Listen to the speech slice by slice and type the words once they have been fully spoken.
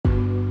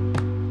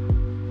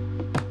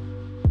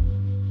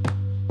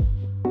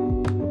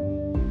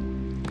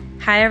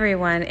Hi,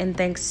 everyone, and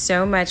thanks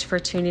so much for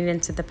tuning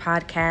into the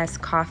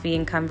podcast, Coffee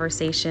and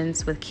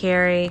Conversations with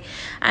Carrie.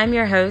 I'm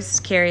your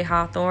host, Carrie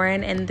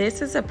Hawthorne, and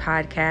this is a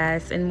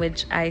podcast in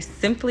which I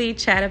simply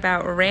chat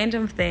about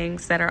random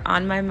things that are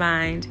on my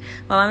mind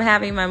while I'm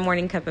having my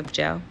morning cup of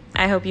joe.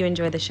 I hope you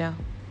enjoy the show.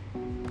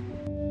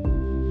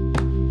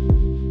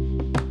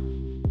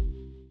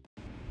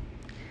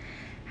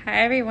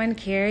 Hi everyone,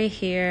 Carrie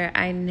here.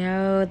 I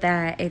know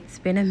that it's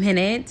been a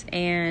minute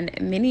and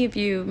many of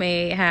you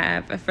may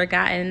have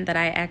forgotten that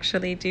I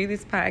actually do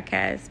this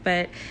podcast,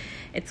 but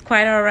it's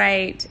quite all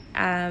right.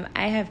 I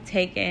have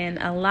taken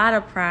a lot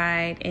of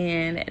pride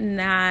in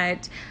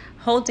not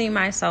holding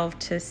myself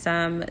to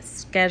some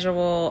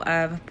schedule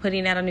of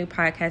putting out a new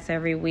podcast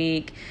every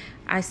week.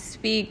 I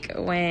speak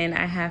when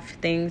I have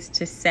things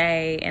to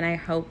say, and I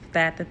hope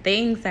that the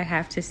things I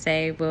have to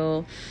say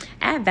will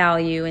add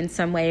value in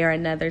some way or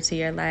another to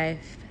your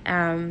life.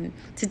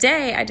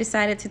 Today, I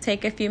decided to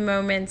take a few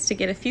moments to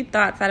get a few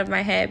thoughts out of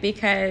my head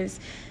because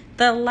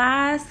the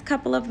last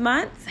couple of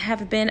months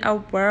have been a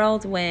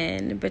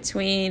whirlwind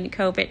between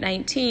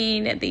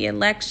COVID-19, the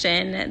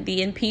election,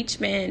 the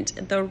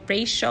impeachment, the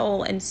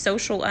racial and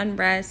social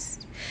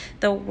unrest.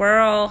 The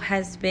world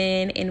has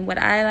been in what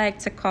I like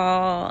to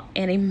call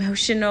an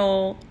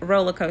emotional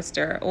roller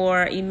coaster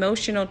or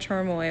emotional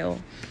turmoil.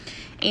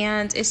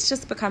 And it's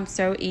just become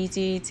so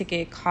easy to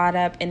get caught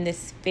up in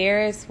this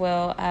Ferris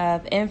wheel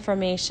of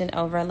information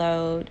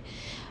overload.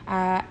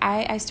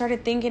 I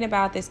started thinking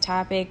about this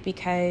topic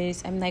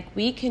because I'm like,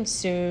 we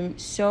consume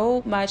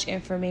so much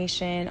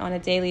information on a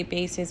daily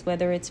basis,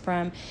 whether it's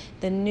from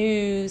the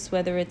news,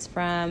 whether it's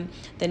from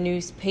the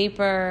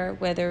newspaper,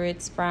 whether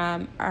it's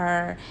from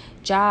our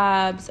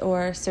jobs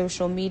or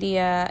social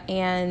media.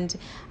 And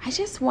I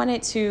just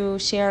wanted to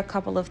share a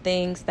couple of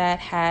things that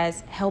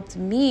has helped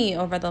me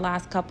over the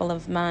last couple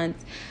of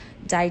months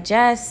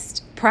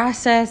digest,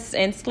 process,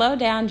 and slow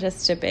down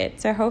just a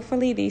bit. So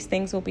hopefully these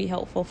things will be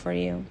helpful for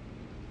you.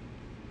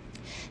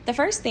 The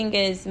first thing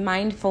is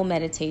mindful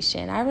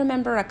meditation. I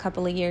remember a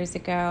couple of years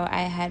ago,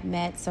 I had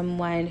met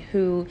someone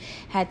who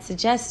had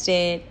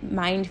suggested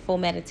mindful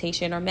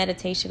meditation or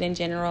meditation in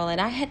general, and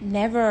I had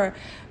never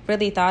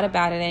really thought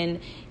about it.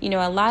 And,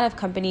 a lot of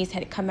companies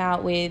had come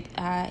out with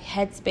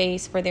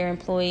Headspace for their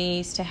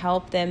employees to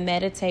help them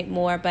meditate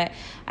more. But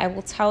I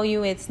will tell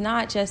you, it's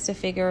not just a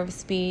figure of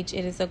speech.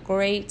 It is a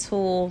great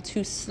tool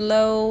to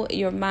slow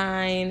your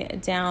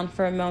mind down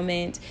for a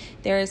moment.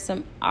 There is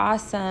some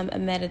awesome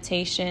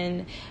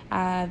meditation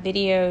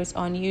videos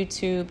on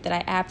YouTube that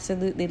I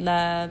absolutely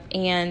love.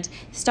 And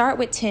start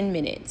with 10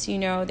 minutes.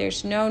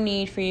 There's no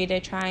need for you to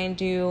try and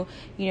do,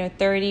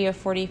 30 or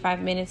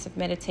 45 minutes of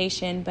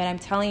meditation. But I'm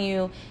telling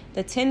you,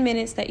 the 10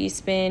 minutes that you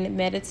spend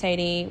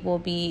meditating will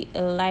be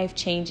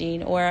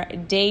life-changing or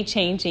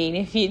day-changing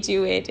if you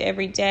do it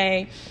every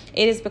day.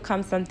 It has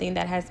become something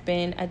that has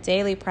been a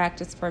daily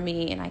practice for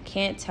me, and I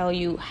can't tell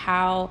you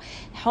how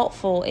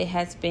helpful it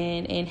has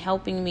been in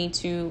helping me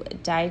to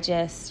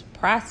digest,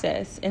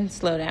 process, and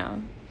slow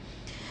down.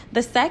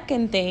 The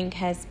second thing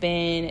has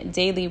been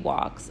daily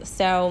walks.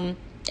 So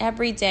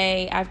every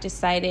day I've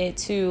decided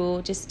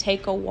to just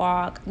take a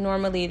walk.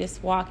 Normally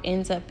this walk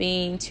ends up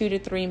being 2 to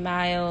 3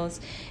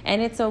 miles,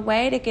 and it's a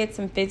way to get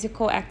some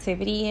physical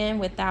activity in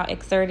without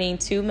exerting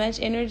too much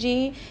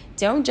energy.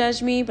 Don't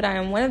judge me, but I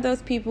am one of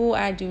those people.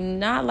 I do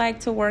not like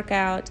to work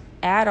out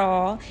at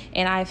all,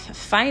 and I've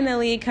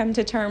finally come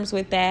to terms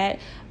with that.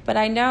 But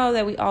I know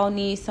that we all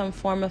need some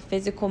form of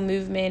physical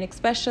movement,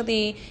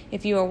 especially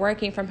if you are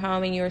working from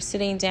home and you're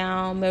sitting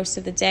down most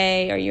of the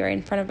day or you're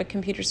in front of a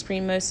computer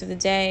screen most of the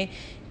day.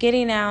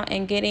 Getting out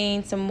and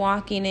getting some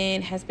walking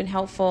in has been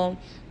helpful.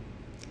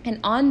 And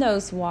on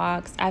those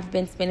walks, I've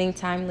been spending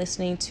time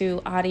listening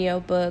to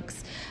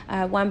audiobooks.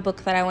 One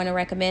book that I want to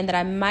recommend that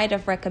I might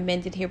have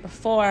recommended here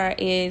before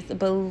is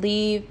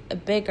Believe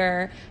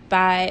Bigger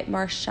by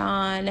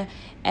Marshawn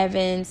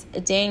Evans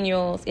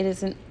Daniels. It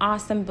is an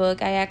awesome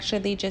book. I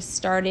actually just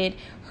started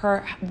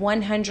her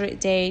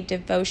 100-day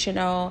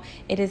devotional.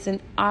 It is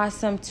an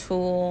awesome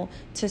tool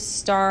to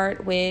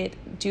start with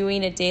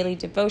doing a daily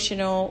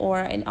devotional, or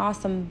an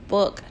awesome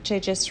book to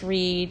just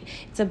read.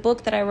 It's a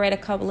book that I read a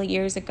couple of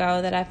years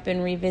ago that I've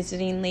been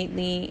revisiting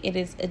lately. It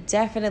is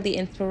definitely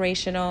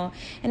inspirational,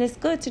 and it's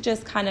good to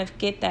just kind of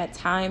get that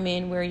time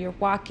in where you're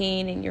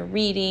walking and you're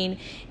reading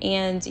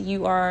and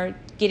you are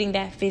getting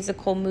that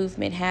physical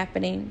movement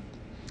happening.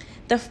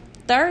 The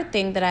third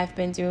thing that I've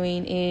been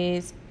doing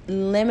is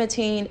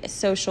limiting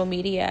social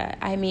media.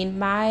 I mean,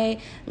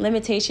 my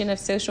limitation of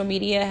social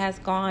media has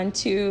gone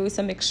to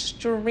some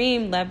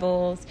extreme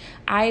levels.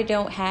 I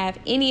don't have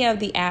any of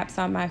the apps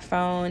on my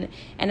phone.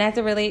 And as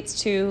it relates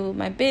to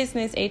my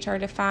business, HR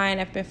Defined,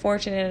 I've been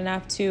fortunate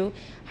enough to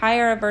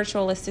hire a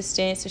virtual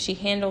assistant, so she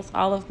handles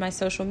all of my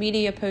social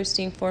media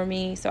posting for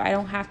me, so I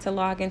don't have to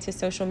log into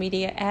social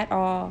media at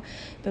all.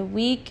 But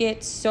we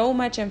get so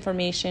much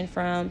information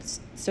from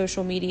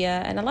social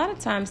media, and a lot of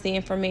times the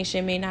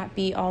information may not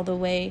be all the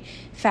way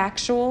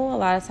factual. A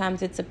lot of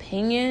times it's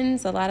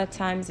opinions. A lot of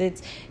times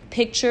it's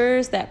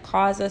pictures that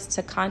cause us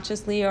to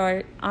consciously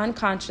or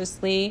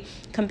unconsciously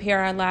compare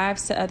our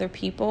lives to other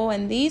people.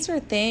 And these are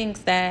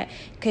things that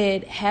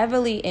could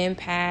heavily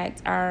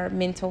impact our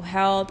mental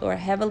health or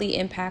heavily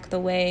impact the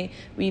way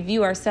we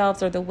view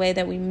ourselves or the way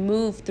that we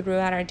move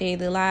throughout our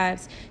daily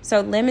lives.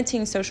 So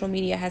limiting social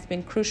media has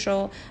been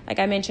crucial. Like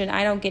I mentioned,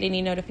 I don't get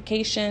any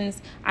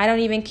notifications. I don't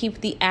even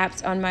keep the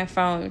apps on my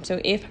phone.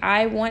 So if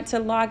I want to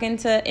log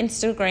into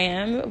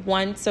Instagram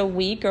once a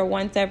week or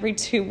once every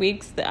 2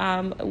 weeks,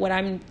 what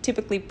I'm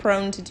typically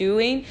prone to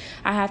doing,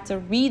 I have to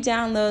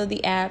re-download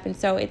the app. And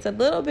so it's a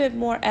little bit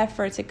more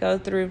effort to go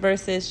through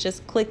versus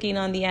just clicking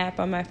on the app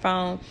on my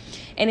phone.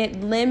 And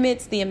it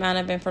limits the amount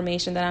of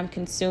information that I'm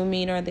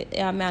consuming or the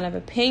amount of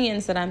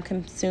opinions that I'm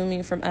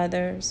consuming from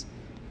others.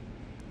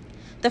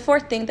 The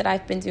fourth thing that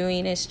I've been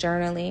doing is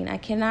journaling. I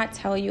cannot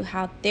tell you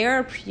how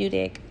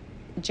therapeutic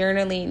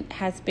journaling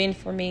has been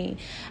for me.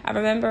 I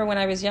remember when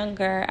I was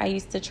younger, I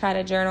used to try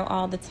to journal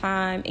all the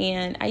time,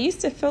 and I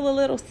used to feel a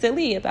little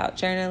silly about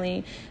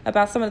journaling,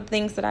 about some of the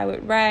things that I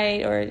would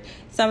write or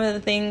some of the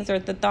things or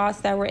the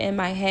thoughts that were in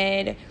my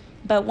head.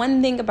 But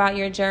one thing about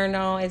your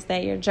journal is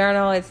that your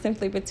journal is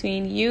simply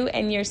between you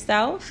and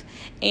yourself,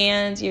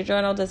 and your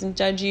journal doesn't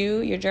judge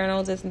you. Your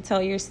journal doesn't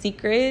tell your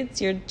secrets.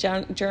 Your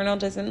journal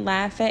doesn't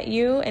laugh at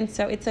you. And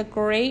so it's a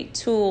great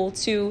tool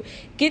to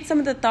get some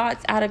of the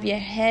thoughts out of your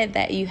head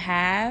that you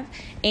have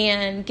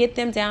and get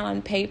them down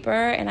on paper.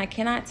 And I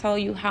cannot tell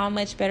you how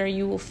much better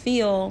you will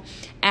feel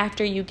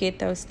after you get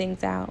those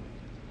things out.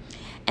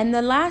 And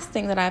the last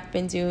thing that I've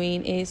been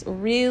doing is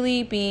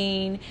really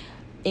being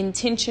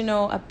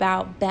intentional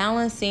about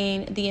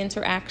balancing the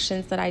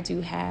interactions that I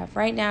do have.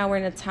 Right now, we're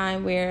in a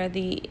time where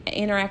the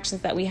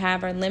interactions that we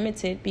have are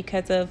limited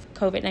because of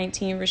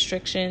COVID-19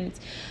 restrictions,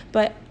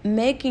 but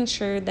making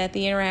sure that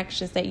the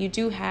interactions that you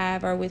do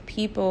have are with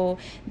people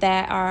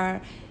that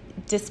are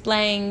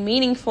displaying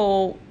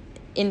meaningful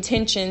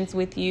intentions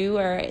with you,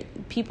 or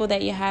people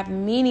that you have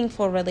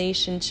meaningful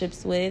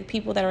relationships with,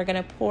 people that are going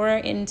to pour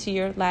into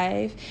your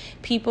life,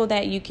 people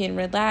that you can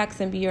relax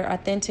and be your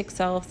authentic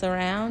selves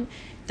around.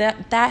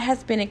 That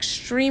has been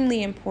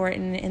extremely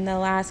important in the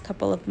last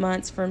couple of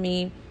months for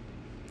me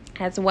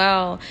as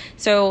well.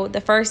 So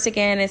the first,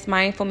 again, is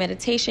mindful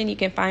meditation. You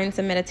can find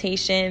some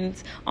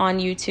meditations on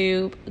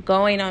YouTube,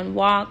 going on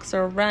walks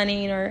or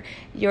running, or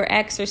you're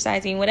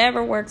exercising,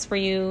 whatever works for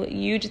you.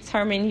 You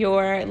determine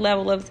your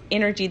level of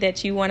energy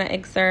that you want to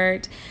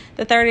exert.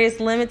 The third is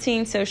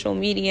limiting social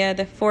media.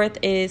 The fourth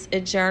is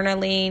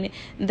journaling.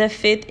 The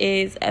fifth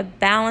is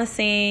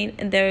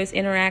balancing those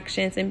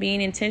interactions and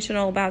being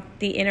intentional about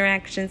the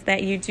interactions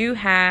that you do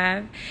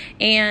have.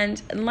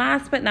 And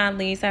last but not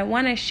least, I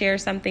want to share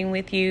something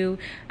with you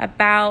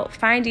about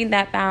finding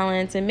that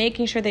balance and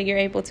making sure that you're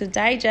able to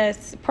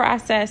digest,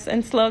 process,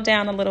 and slow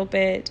down a little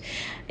bit.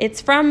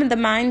 It's from the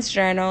Minds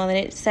Journal, and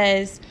it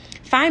says,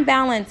 find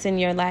balance in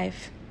your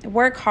life.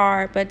 Work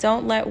hard, but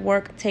don't let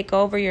work take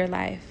over your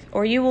life,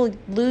 or you will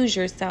lose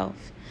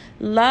yourself.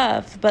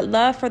 Love, but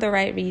love for the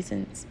right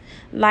reasons.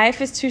 Life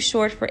is too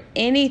short for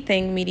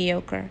anything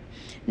mediocre.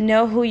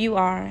 Know who you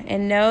are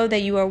and know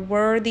that you are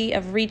worthy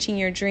of reaching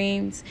your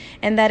dreams,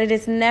 and that it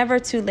is never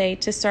too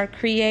late to start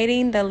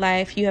creating the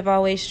life you have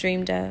always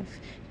dreamed of.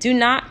 Do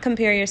not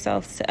compare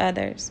yourselves to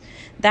others.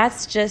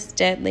 That's just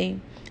deadly.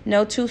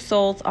 No two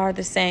souls are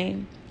the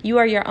same. You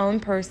are your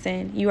own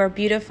person. You are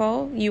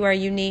beautiful. You are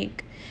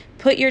unique.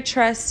 Put your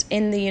trust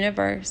in the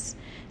universe.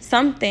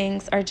 Some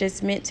things are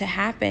just meant to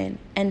happen,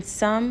 and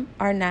some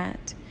are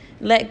not.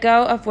 Let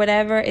go of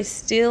whatever is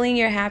stealing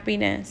your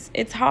happiness.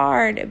 It's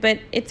hard, but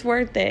it's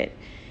worth it.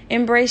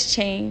 Embrace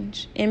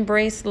change.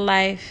 Embrace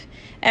life.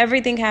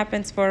 Everything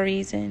happens for a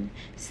reason.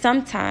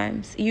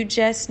 Sometimes you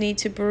just need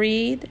to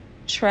breathe,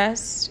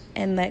 trust,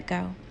 and let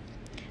go.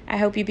 I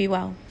hope you be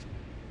well.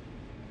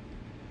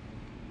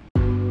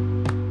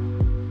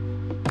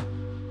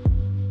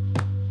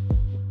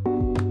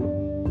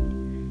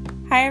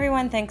 Hi,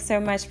 everyone. Thanks so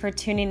much for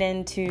tuning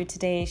in to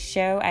today's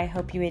show. I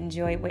hope you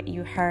enjoy what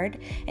you heard.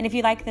 And if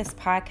you like this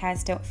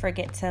podcast, don't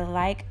forget to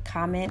like,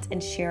 comment,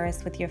 and share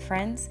us with your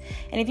friends.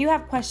 And if you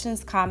have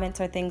questions, comments,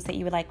 or things that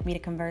you would like me to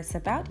converse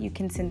about, you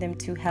can send them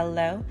to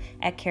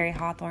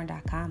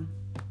hello@carriehawthorne.com.